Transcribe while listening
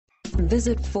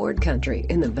Visit Ford Country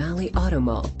in the Valley Auto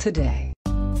Mall today.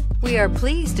 We are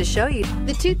pleased to show you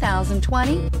the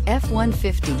 2020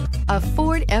 F-150. A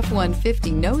Ford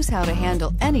F-150 knows how to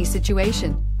handle any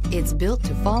situation. It's built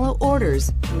to follow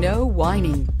orders, no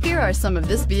whining. Here are some of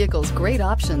this vehicle's great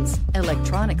options: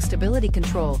 electronic stability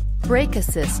control, brake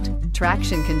assist,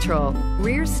 traction control,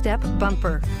 rear step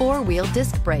bumper, four-wheel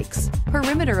disc brakes,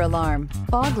 perimeter alarm,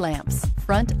 fog lamps,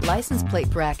 front license plate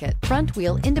bracket, front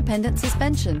wheel independent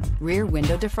suspension, rear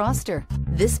window defroster.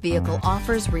 This vehicle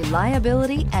offers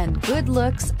reliability and good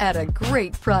looks at a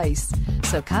great price.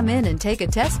 So come in and take a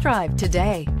test drive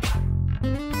today.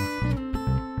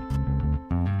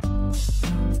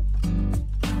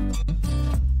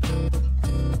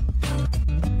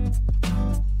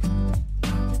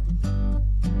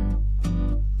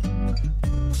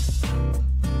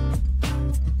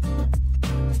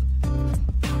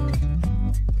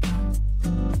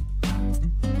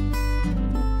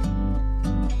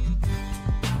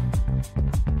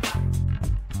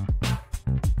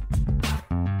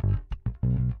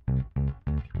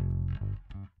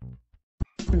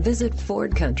 Visit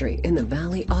Ford Country in the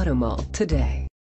Valley Auto Mall today.